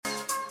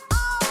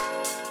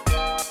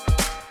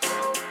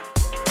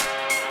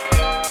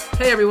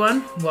Hey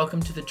everyone, welcome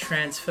to The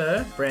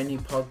Transfer, brand new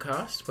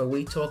podcast where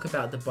we talk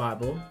about the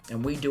Bible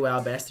and we do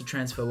our best to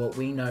transfer what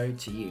we know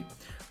to you.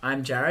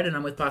 I'm Jared and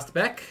I'm with Pastor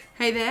Beck.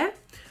 Hey there.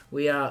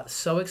 We are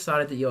so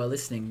excited that you are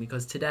listening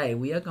because today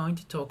we are going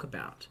to talk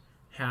about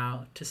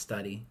how to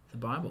study the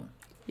Bible.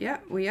 Yeah,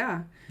 we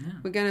are. Yeah.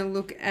 We're going to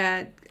look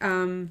at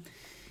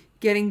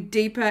getting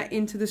deeper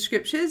into the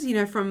scriptures. You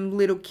know, from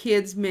little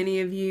kids, many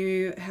of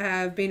you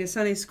have been to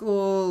Sunday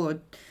school or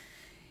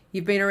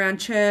you've been around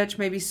church,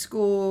 maybe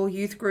school,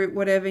 youth group,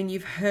 whatever, and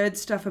you've heard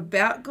stuff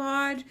about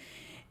God.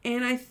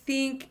 And I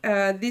think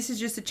this is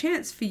just a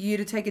chance for you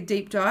to take a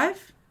deep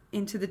dive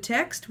into the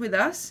text with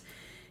us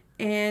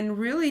and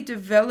really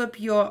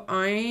develop your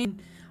own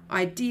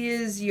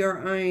ideas, your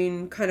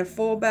own kind of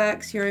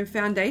fallbacks, your own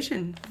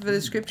foundation for the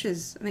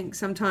scriptures. I think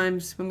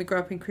sometimes when we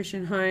grow up in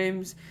Christian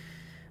homes,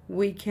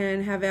 we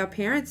can have our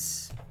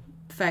parents'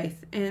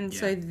 faith. And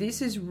so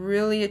this is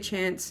really a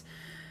chance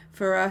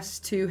for us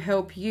to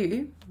help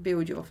you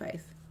build your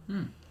faith.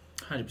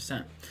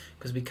 100%.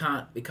 Because we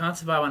can't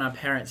survive on our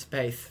parents'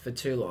 faith for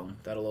too long.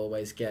 That'll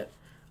always get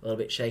a little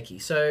bit shaky.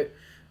 So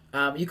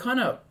you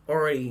kind of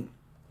already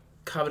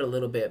covered a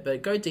little bit,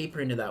 but go deeper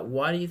into that.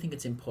 Why do you think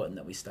it's important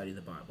that we study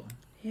the Bible?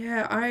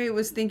 Yeah, I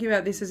was thinking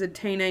about this as a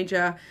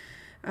teenager.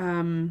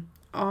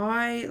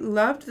 I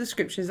loved the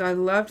scriptures. I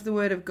loved the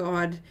Word of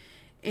God.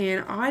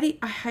 And I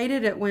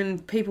hated it when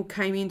people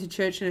came into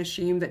church and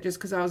assumed that just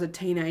because I was a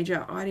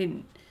teenager, I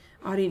didn't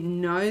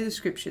know the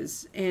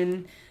scriptures.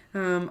 And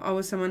I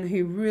was someone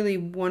who really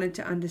wanted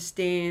to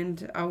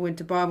understand. I went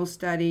to Bible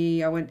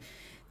study. I went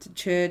to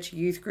church,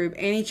 youth group,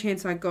 any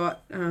chance I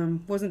got.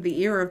 Wasn't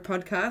the era of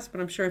podcasts, but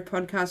I'm sure if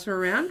podcasts were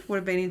around, would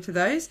have been into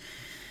those.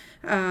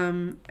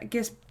 I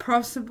guess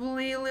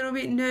possibly a little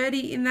bit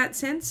nerdy in that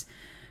sense.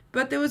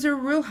 But there was a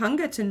real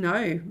hunger to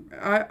know.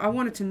 I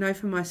wanted to know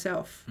for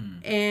myself.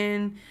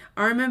 And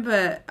I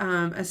remember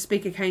a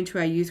speaker came to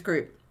our youth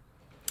group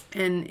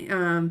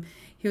and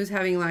he was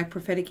having like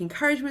prophetic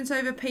encouragements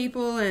over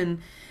people.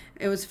 And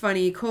it was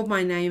funny. He called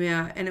my name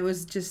out and it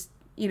was just,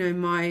 you know,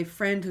 my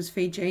friend was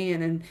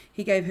Fijian and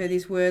he gave her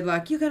this word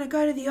like, you're going to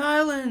go to the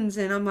islands.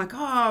 And I'm like,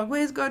 oh,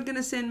 where's God going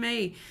to send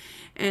me?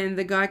 And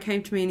the guy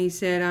came to me and he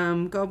said,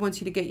 God wants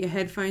you to get your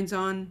headphones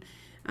on.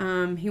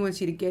 He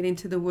wants you to get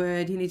into the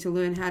Word. You need to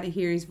learn how to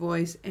hear His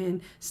voice and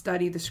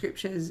study the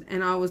Scriptures.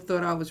 And I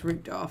thought I was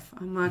ripped off.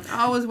 I'm like,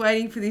 I was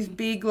waiting for this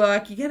big,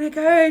 like, you're going to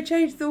go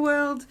change the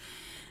world.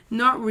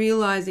 Not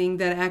realizing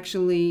that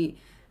actually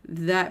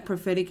that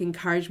prophetic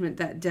encouragement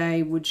that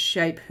day would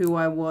shape who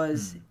I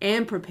was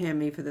and prepare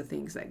me for the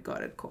things that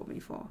God had called me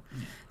for.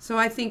 So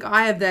I think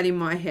I have that in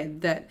my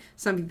head, that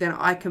something that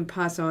I can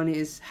pass on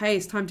is, hey,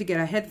 it's time to get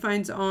our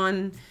headphones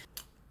on.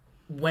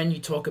 When you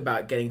talk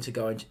about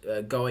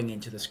going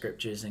into the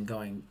scriptures and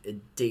going a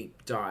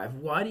deep dive,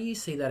 why do you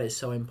see that as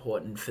so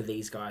important for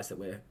these guys that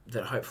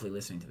are hopefully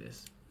listening to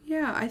this?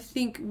 Yeah, I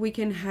think we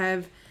can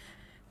have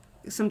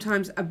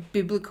sometimes a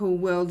biblical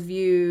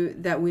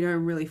worldview that we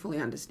don't really fully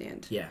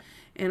understand. Yeah.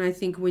 And I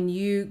think when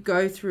you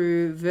go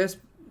through verse,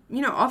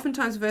 you know,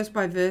 oftentimes verse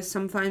by verse,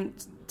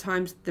 sometimes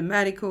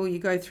thematical, you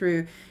go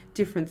through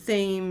different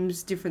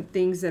themes, different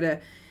things that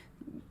are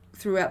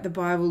throughout the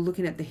Bible,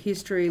 looking at the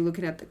history,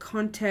 looking at the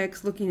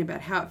context, looking about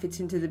how it fits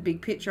into the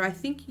big picture, I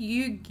think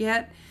you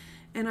get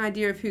an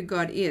idea of who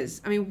God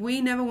is. I mean,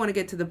 we never want to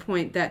get to the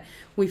point that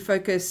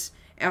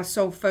our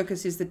sole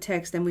focus is the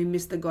text and we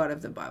miss the God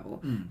of the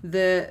Bible.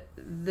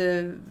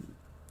 The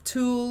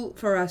tool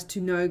for us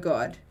to know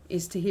God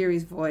is to hear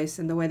His voice,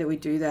 and the way that we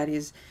do that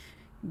is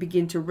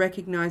begin to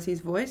recognize His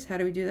voice. How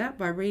do we do that?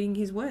 By reading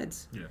His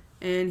words. Yeah.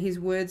 And His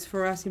words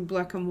for us in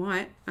black and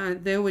white.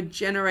 There were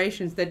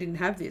generations that didn't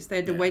have this. They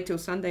had to wait till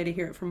Sunday to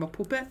hear it from a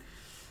pulpit.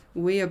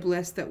 We are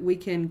blessed that we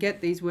can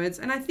get these words.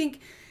 And I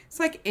think it's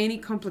like any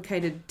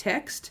complicated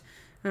text.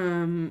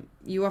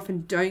 You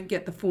often don't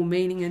get the full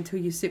meaning until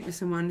you sit with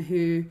someone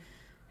who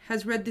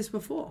has read this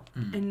before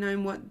and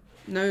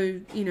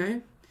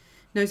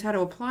knows how to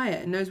apply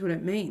it and knows what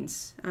it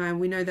means.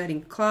 We know that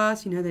in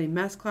class, you know that in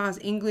maths class,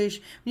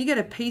 English. When you get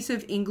a piece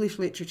of English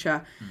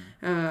literature,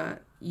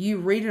 you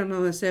read it on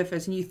the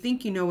surface and you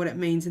think you know what it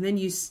means, and then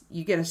you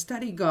get a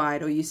study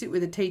guide or you sit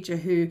with a teacher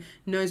who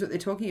knows what they're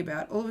talking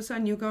about. All of a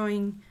sudden you're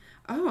going,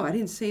 oh, I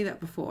didn't see that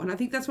before. And I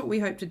think that's what we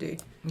hope to do.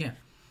 Yeah.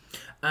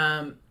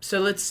 So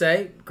let's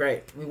say,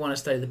 great, we want to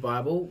study the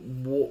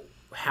Bible.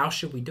 How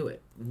should we do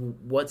it?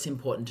 What's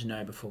important to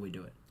know before we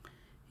do it?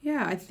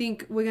 Yeah, I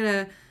think we're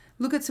going to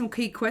look at some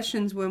key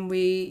questions when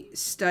we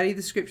study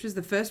the scriptures.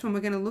 The first one we're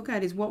going to look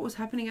at is what was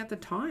happening at the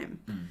time.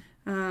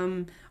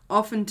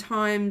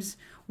 Oftentimes,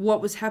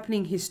 what was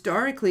happening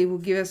historically will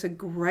give us a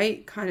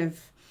great kind of,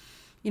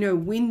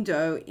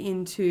 window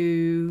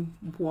into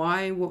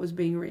why what was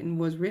being written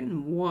was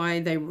written, why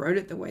they wrote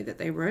it the way that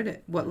they wrote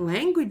it, what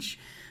language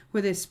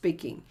were they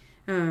speaking.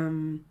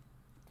 And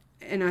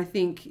I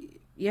think,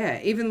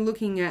 even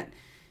looking at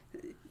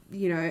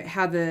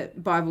how the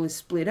Bible is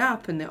split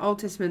up, and the Old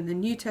Testament and the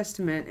New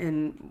Testament,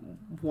 and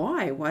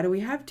why do we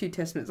have two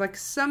testaments? Like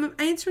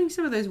answering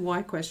some of those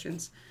why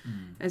questions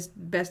as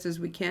best as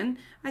we can.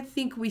 I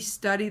think we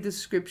study the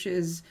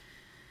scriptures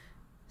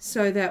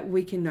so that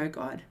we can know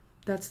God.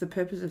 That's the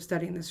purpose of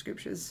studying the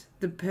scriptures.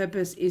 The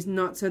purpose is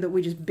not so that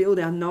we just build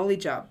our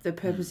knowledge up. The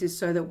purpose is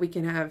so that we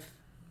can have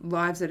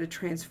lives that are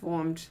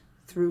transformed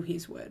through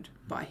his word,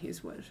 by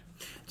his word.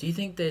 Do you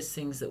think there's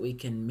things that we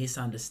can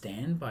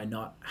misunderstand by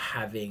not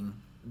having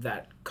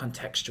that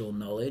contextual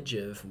knowledge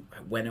of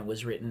when it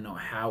was written or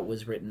how it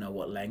was written or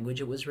what language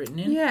it was written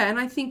in? Yeah, and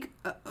I think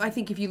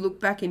if you look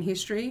back in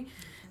history,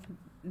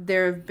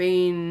 there have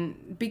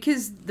been,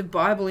 because the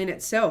Bible in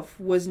itself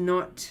was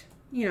not,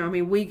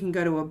 we can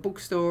go to a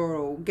bookstore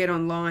or get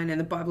online and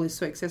the Bible is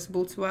so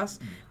accessible to us,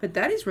 but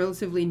that is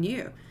relatively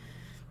new.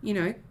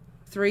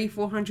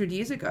 300-400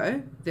 years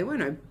ago, there were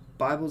no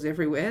Bibles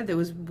everywhere. There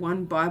was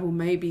one Bible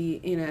maybe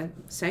in a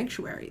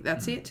sanctuary.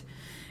 That's it.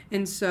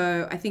 And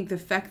so I think the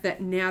fact that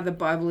now the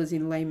Bible is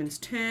in layman's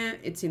terms,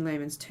 it's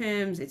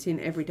in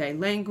everyday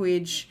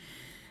language,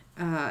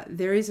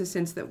 there is a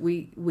sense that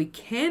we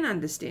can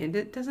understand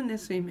it. Doesn't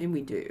necessarily mean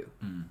we do.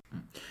 Mm-hmm.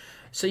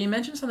 So you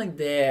mentioned something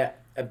there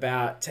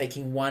about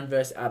taking one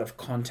verse out of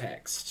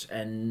context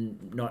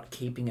and not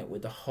keeping it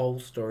with the whole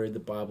story of the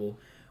Bible.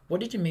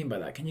 What did you mean by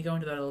that? Can you go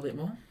into that a little bit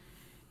more?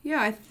 Yeah,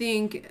 I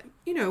think,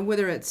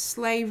 whether it's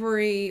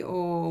slavery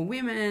or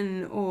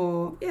women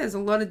or, there's a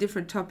lot of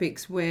different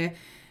topics where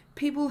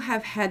people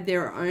have had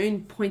their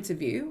own points of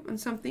view on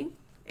something.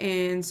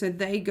 And so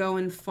they go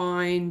and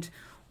find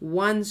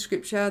one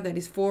scripture that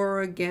is for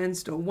or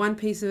against, or one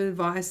piece of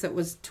advice that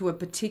was to a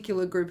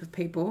particular group of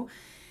people,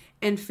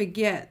 and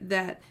forget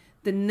that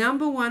the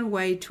number one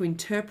way to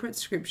interpret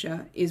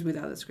scripture is with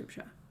other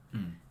scripture.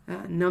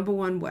 Number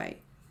one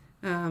way.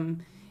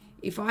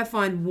 If I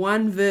find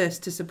one verse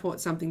to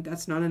support something,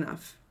 that's not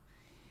enough.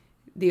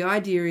 The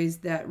idea is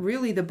that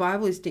really the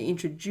Bible is to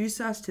introduce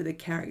us to the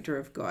character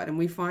of God, and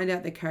we find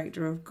out the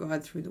character of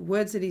God through the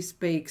words that he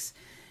speaks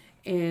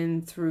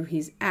and through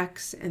his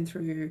acts and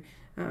through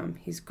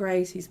his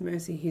grace, his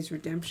mercy, his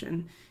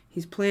redemption,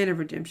 his plan of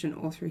redemption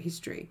all through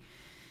history.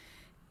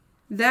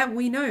 That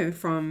we know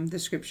from the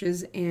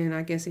scriptures and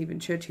I guess even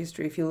church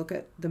history if you look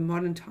at the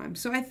modern times.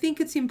 So I think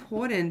it's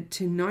important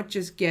to not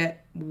just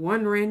get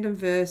one random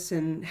verse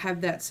and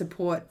have that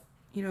support,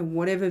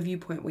 whatever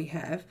viewpoint we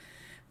have,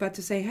 but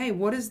to say, hey,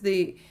 what is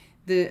the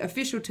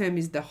official term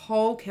is the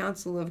whole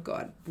counsel of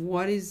God.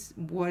 What is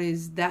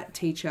that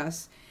teach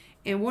us?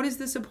 And what is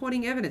the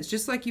supporting evidence?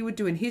 Just like you would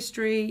do in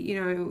history,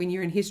 when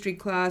you're in history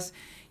class,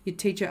 your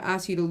teacher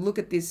asks you to look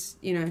at this,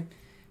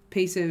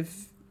 piece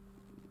of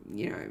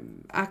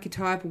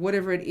archetype or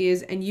whatever it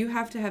is, and you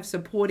have to have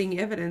supporting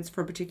evidence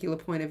for a particular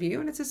point of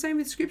view. And it's the same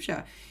with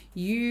scripture.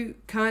 You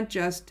can't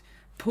just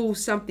pull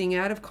something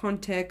out of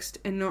context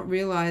and not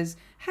realize,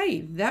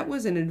 hey, that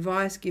was an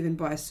advice given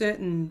by a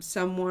certain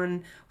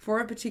someone for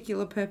a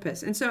particular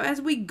purpose. And so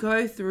as we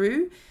go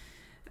through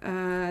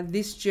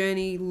this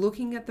journey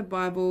looking at the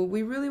Bible,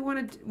 we really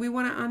want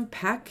to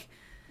unpack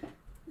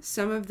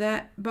some of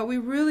that, but we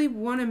really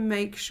want to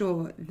make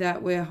sure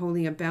that we're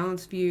holding a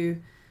balanced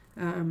view,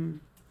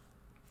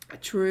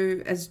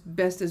 true as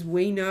best as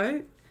we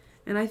know.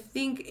 And I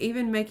think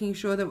even making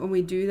sure that when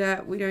we do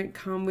that, we don't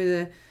come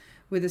with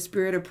a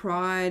spirit of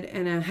pride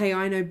and hey,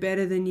 I know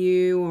better than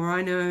you, or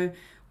I know.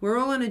 We're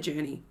all on a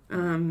journey.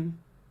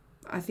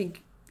 I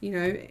think,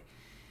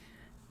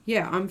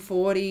 I'm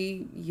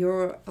 40,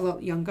 you're a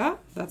lot younger.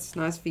 That's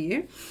nice for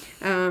you.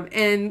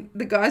 And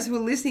the guys who are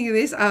listening to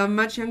this are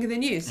much younger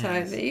than you. So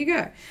There you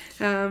go.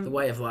 The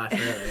way of life,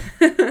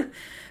 really.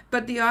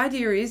 But the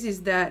idea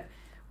is that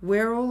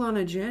we're all on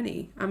a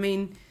journey. I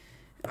mean,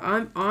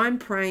 I'm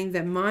praying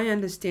that my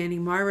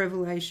understanding, my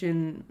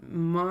revelation,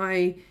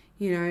 my,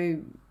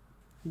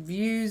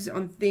 views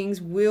on things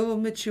will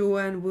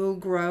mature and will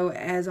grow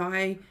as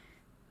I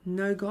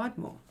know God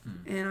more.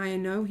 And I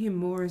know him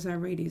more as I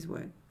read his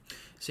word.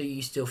 So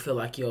you still feel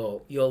like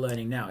you're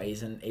learning now,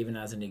 even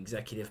as an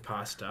executive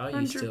pastor,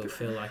 you still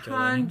feel like you're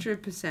learning?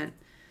 100%.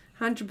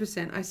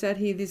 I sat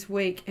here this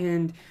week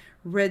and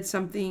read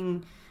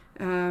something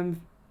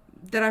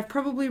that I've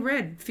probably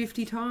read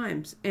 50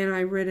 times, and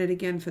I read it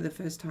again for the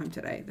first time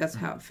today. That's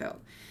how it felt.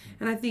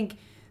 And I think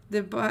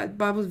the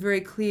Bible's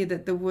very clear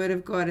that the Word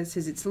of God, it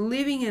says it's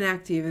living and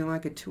active and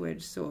like a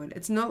two-edged sword.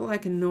 It's not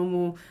like a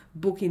normal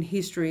book in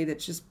history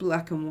that's just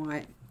black and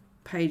white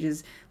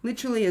pages.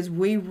 Literally, as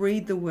we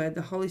read the Word,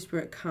 the Holy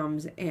Spirit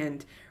comes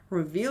and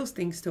reveals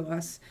things to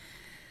us,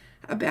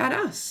 about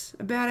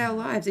our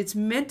lives. It's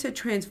meant to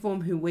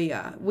transform who we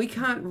are. We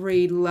can't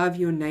read love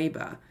your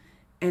neighbor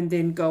and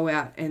then go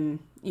out and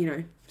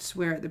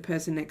swear at the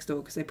person next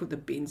door because they put the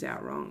bins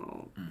out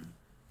wrong,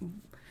 or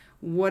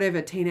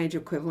whatever teenage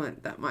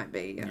equivalent that might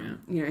be.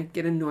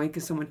 Get annoyed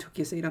because someone took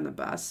your seat on the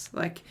bus.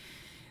 Like,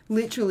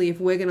 literally, if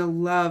we're going to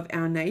love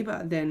our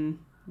neighbor, then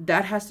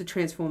that has to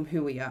transform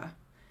who we are.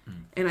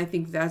 And I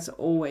think that's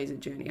always a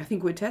journey. I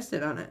think we're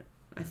tested on it.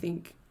 I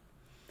think,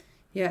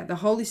 the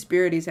Holy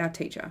Spirit is our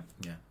teacher.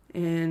 Yeah.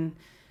 And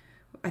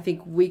I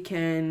think we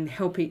can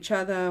help each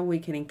other, we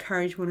can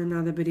encourage one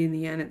another, but in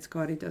the end, it's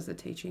God who does the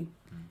teaching.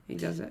 He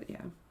does it,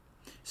 yeah.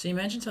 So you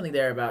mentioned something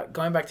there about,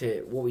 going back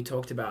to what we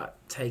talked about,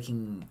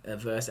 taking a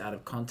verse out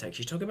of context.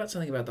 You talk about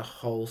something about the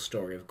whole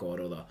story of God,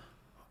 or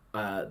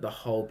the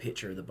whole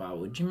picture of the Bible.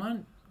 Would you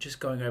mind just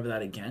going over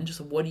that again?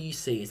 Just what do you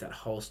see as that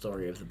whole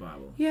story of the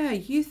Bible? Yeah,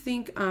 you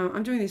think,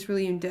 I'm doing this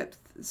really in-depth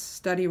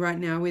study right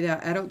now with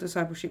our adult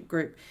discipleship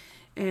group,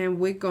 and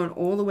we've gone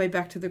all the way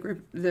back to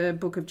the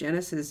book of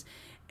Genesis.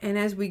 And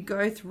as we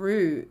go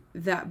through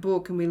that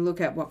book and we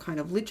look at what kind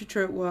of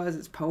literature it was,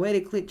 it's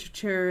poetic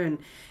literature, and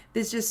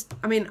there's just,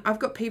 I mean, I've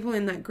got people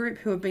in that group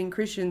who have been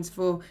Christians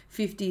for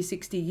 50,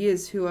 60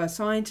 years who are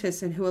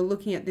scientists and who are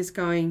looking at this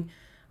going,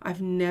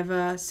 I've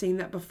never seen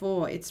that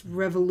before. It's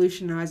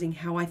revolutionizing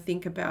how I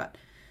think about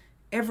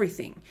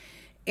everything.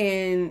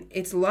 And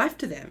it's life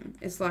to them.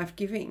 It's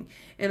life-giving.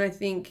 And I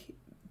think,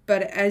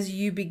 but as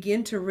you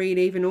begin to read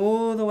even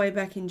all the way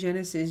back in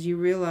Genesis, you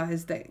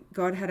realize that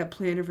God had a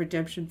plan of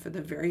redemption for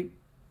the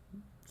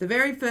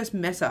very first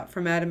mess up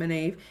from Adam and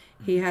Eve.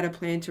 He had a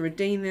plan to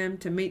redeem them,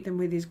 to meet them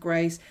with his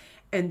grace.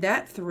 And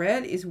that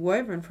thread is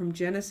woven from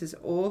Genesis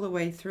all the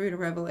way through to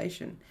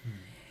Revelation.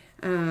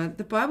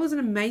 The Bible is an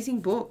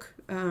amazing book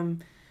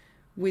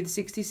with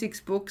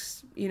 66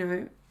 books,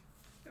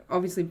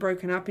 obviously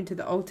broken up into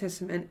the Old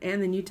Testament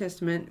and the New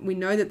Testament. We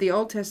know that the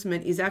Old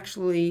Testament is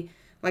actually,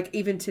 like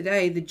even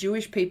today, the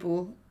Jewish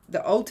people,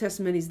 the Old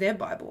Testament is their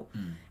Bible.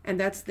 And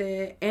that's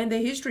their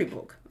history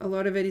book. A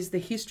lot of it is the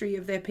history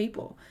of their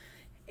people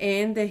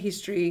and the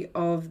history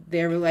of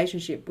their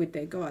relationship with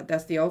their God.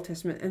 That's the Old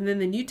Testament. And then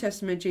the New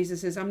Testament,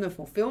 Jesus says, I'm the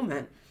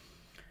fulfillment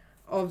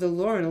of the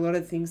law and a lot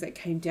of things that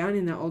came down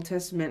in the Old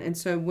Testament. And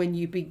so when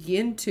you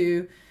begin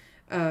to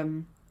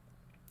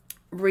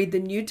read the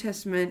New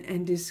Testament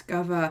and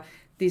discover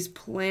this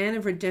plan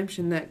of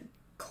redemption that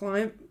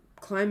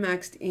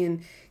climaxed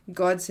in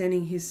God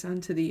sending his son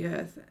to the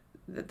earth,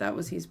 that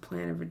was his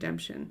plan of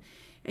redemption.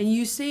 And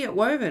you see it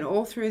woven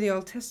all through the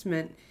Old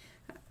Testament.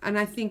 And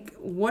I think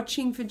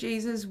watching for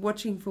Jesus,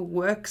 watching for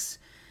works,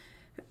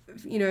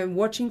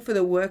 watching for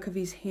the work of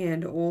his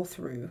hand all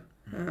through,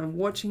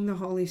 watching the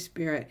Holy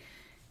Spirit.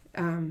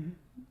 A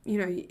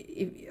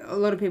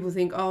lot of people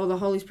think, the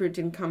Holy Spirit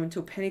didn't come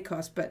until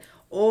Pentecost, but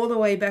all the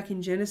way back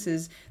in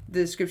Genesis,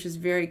 the scripture is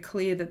very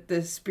clear that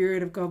the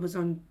Spirit of God was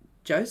on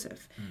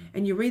Joseph.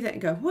 And you read that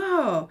and go,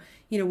 wow,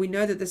 we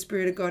know that the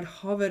Spirit of God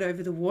hovered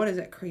over the waters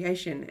at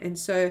creation. And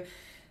so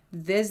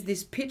there's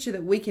this picture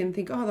that we can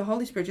think, the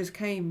Holy Spirit just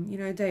came,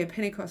 day of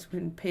Pentecost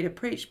when Peter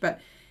preached,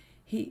 but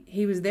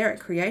he was there at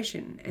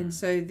creation. And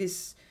so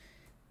this,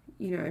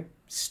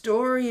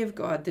 story of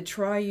God, the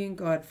triune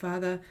God,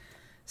 Father,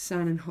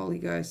 Son, and Holy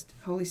Ghost,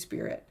 Holy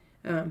Spirit,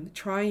 the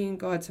triune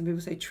God, some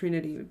people say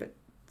Trinity, but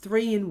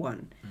 3 in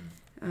 1.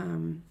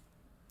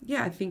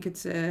 I think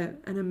it's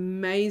an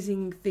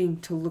amazing thing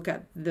to look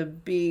at the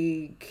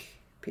big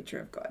picture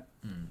of God.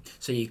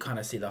 So you kind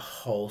of see the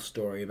whole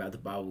story about the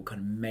Bible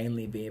can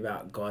mainly be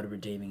about God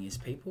redeeming his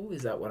people?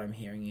 Is that what I'm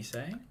hearing you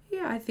say?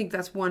 Yeah, I think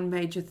that's one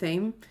major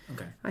theme.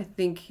 Okay. I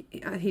think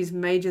his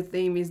major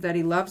theme is that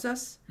he loves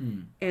us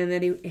and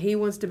that he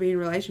wants to be in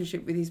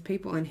relationship with his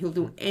people, and he'll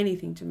do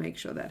anything to make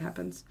sure that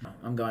happens.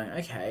 I'm going,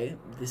 okay,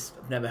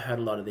 I've never heard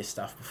a lot of this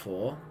stuff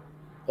before.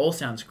 All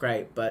sounds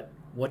great, but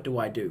what do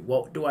I do?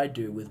 What do I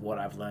do with what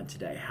I've learned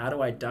today? How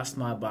do I dust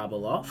my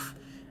Bible off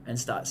and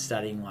start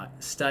studying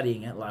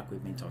it like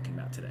we've been talking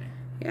about today?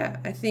 Yeah,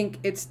 I think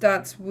it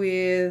starts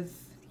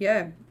with,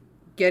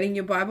 getting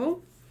your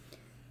Bible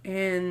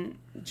and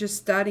just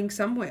starting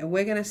somewhere.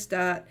 We're going to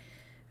start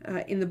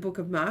in the book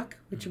of Mark,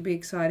 which will be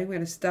exciting. We're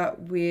going to start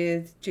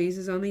with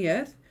Jesus on the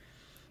earth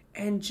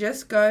and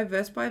just go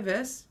verse by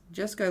verse,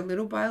 just go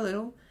little by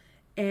little,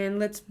 and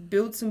let's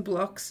build some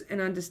blocks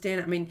and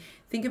understand it. I mean,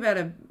 think about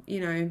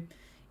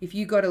if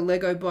you got a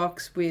Lego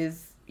box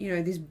with,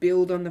 this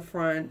build on the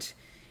front,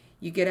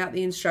 you get out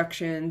the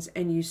instructions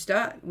and you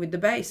start with the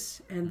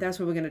base, and that's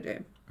what we're going to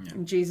do. Yeah.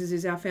 And Jesus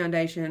is our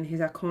foundation.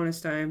 He's our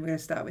cornerstone. We're going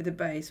to start with the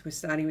base. We're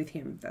starting with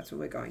him. That's what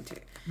we're going to.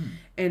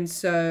 And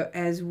so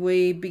as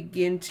we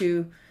begin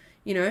to,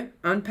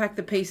 unpack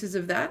the pieces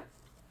of that,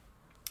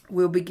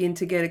 we'll begin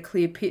to get a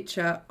clear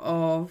picture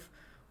of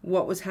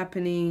what was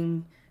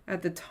happening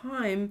at the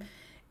time.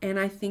 And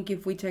I think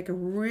if we take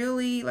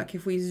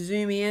if we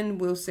zoom in,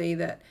 we'll see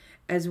that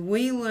as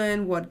we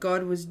learn what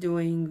God was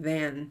doing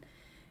then,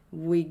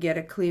 we get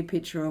a clear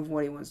picture of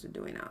what he wants to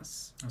do in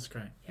us. That's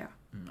great. Yeah.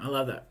 I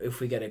love that. If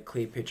we get a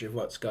clear picture of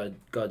what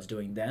God's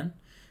doing then,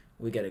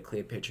 we get a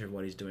clear picture of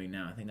what he's doing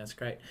now. I think that's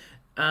great.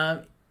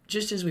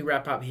 Just as we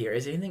wrap up here,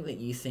 is there anything that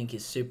you think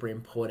is super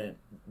important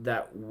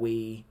that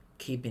we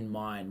keep in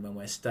mind when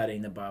we're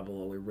studying the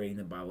Bible or we're reading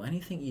the Bible?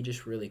 Anything you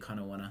just really kind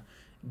of want to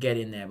get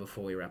in there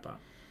before we wrap up?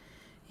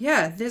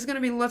 Yeah, there's going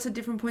to be lots of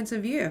different points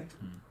of view.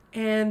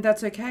 And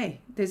that's okay.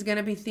 There's going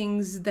to be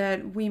things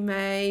that we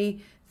may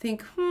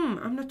think,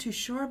 I'm not too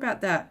sure about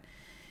that.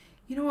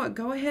 You know what?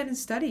 Go ahead and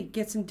study.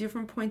 Get some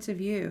different points of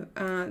view.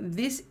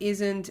 This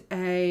isn't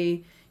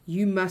a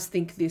you must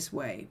think this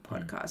way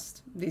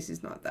podcast. This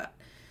is not that.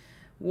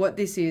 what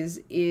this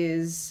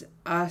is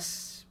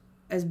us,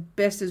 as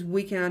best as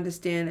we can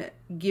understand it,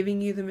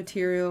 giving you the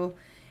material,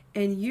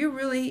 and you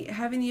really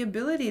having the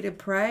ability to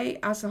pray,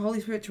 ask the Holy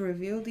Spirit to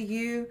reveal to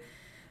you,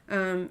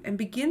 and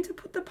begin to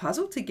put the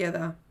puzzle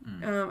together.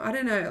 I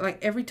don't know,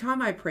 like every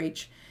time I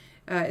preach,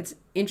 it's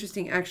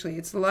interesting actually.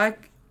 It's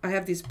like I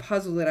have this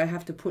puzzle that I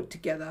have to put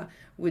together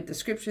with the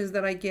scriptures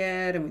that I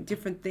get and with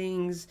different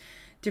things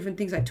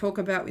I talk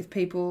about with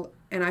people,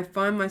 and I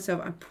find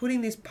myself, I'm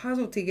putting this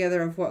puzzle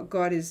together of what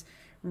God is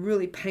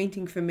really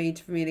painting for me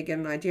to get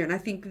an idea. And I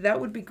think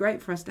that would be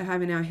great for us to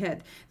have in our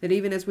head, that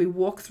even as we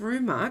walk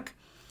through Mark,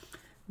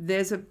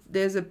 there's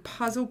a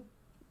puzzle,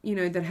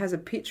 that has a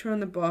picture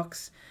on the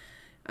box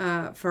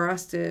for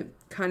us to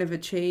kind of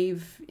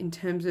achieve in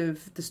terms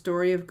of the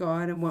story of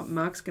God and what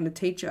Mark's going to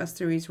teach us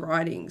through his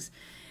writings.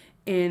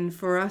 And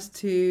for us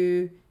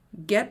to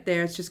get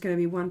there, it's just going to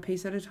be one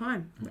piece at a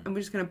time, and we're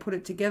just going to put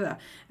it together.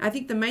 I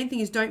think the main thing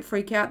is, don't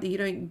freak out that you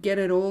don't get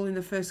it all in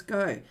the first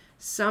go.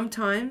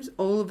 Sometimes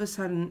all of a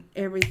sudden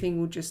everything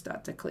will just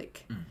start to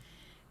click.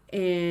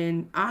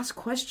 And ask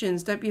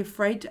questions. Don't be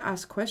afraid to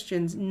ask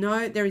questions.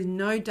 No, there is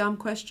no dumb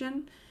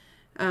question.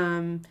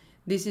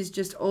 This is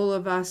just all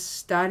of us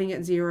starting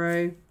at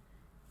zero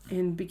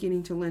and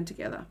beginning to learn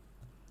together.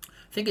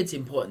 I think it's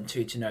important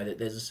too to know that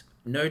there's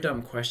no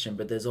dumb question,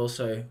 but there's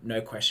also no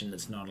question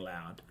that's not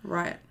allowed.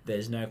 Right.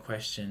 There's no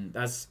question.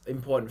 That's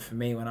important for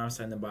me when I'm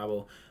studying the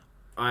Bible.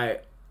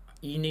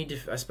 You need to,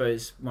 I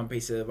suppose, one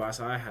piece of advice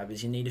I have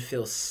is you need to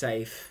feel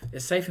safe, a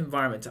safe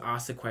environment to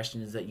ask the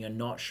questions that you're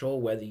not sure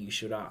whether you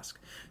should ask.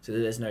 So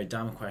there's no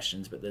dumb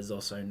questions, but there's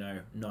also no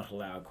not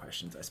allowed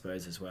questions, I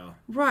suppose, as well.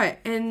 Right.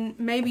 And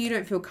maybe you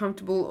don't feel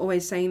comfortable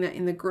always saying that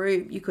in the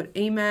group. You could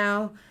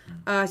email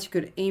us, you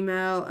could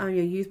email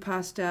your youth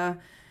pastor.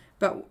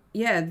 But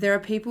yeah, there are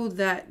people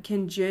that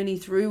can journey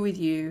through with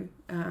you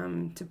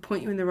to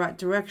point you in the right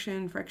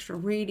direction, for extra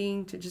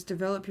reading, to just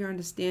develop your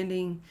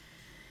understanding.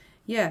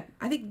 Yeah,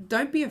 I think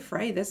don't be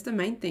afraid. That's the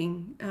main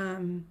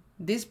thing.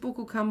 This book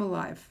will come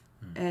alive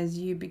as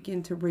you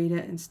begin to read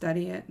it and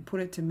study it and put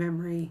it to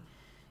memory.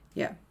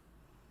 Yeah.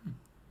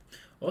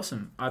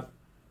 Awesome.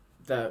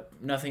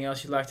 Nothing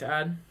else you'd like to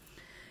add?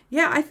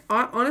 Yeah,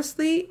 I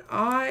honestly,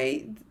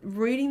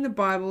 reading the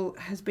Bible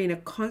has been a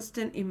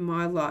constant in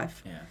my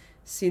life. Yeah.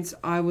 Since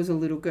I was a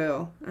little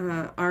girl.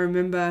 I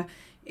remember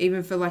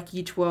even for like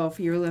year 12,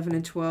 year 11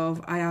 and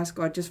 12, I asked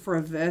God just for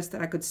a verse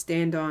that I could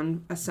stand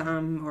on, a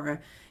psalm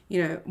or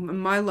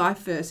my life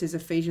verse is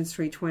Ephesians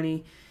 3:20.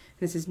 And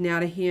it says, now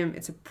to him,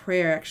 it's a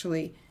prayer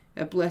actually,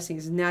 a blessing.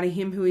 It says, now to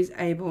him who is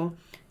able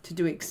to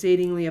do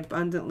exceedingly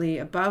abundantly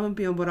above and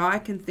beyond what I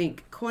can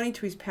think, according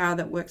to his power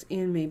that works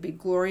in me, be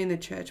glory in the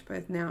church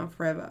both now and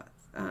forever.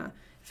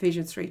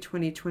 Ephesians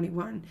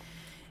 3:20-21.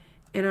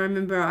 And I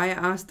remember I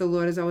asked the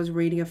Lord as I was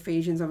reading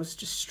Ephesians, I was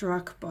just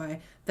struck by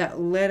that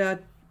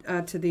letter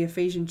to the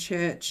Ephesian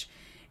church.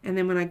 And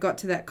then when I got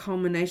to that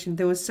culmination,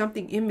 there was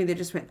something in me that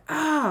just went,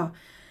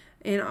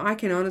 And I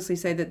can honestly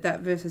say that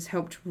verse has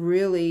helped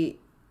really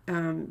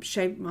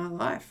shape my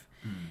life.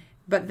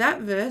 But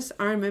that verse,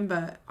 I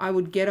remember I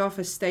would get off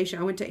a station.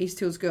 I went to East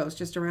Hills Girls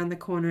just around the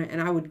corner,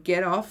 and I would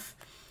get off.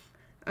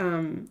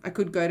 I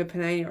could go to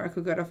Panania or I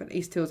could get off at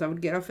East Hills. I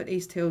would get off at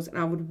East Hills and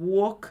I would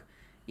walk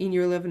in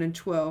year 11 and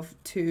 12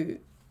 to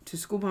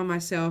school by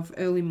myself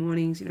early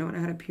mornings, when I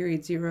had a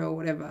period zero or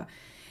whatever.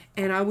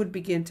 And I would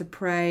begin to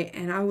pray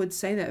and I would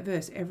say that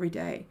verse every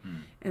day.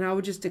 And I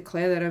would just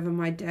declare that over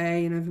my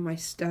day and over my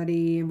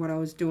study and what I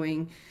was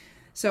doing.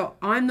 So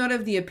I'm not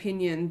of the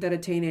opinion that a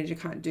teenager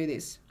can't do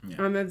this. Yeah.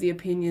 I'm of the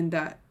opinion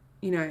that,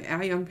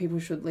 our young people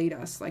should lead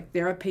us. Like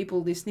there are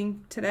people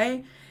listening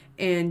today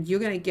and you're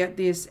going to get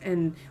this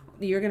and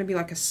you're going to be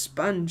like a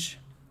sponge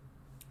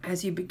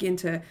as you begin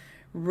to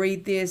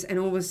read this, and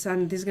all of a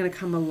sudden this is going to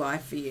come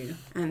alive for you,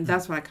 and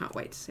that's what I can't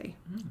wait to see.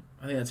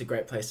 I think that's a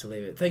great place to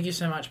leave it. Thank you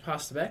so much,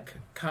 Pastor Beck.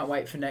 Can't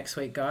wait for next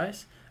week,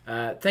 guys.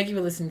 Thank you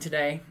for listening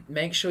today.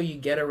 Make sure you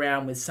get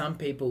around with some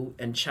people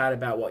and chat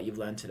about what you've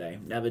learned today.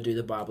 Never do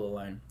the Bible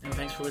alone. And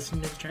thanks for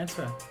listening to The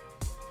Transfer.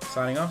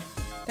 Signing off.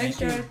 Thanks,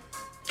 Jared.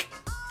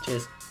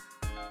 Cheers.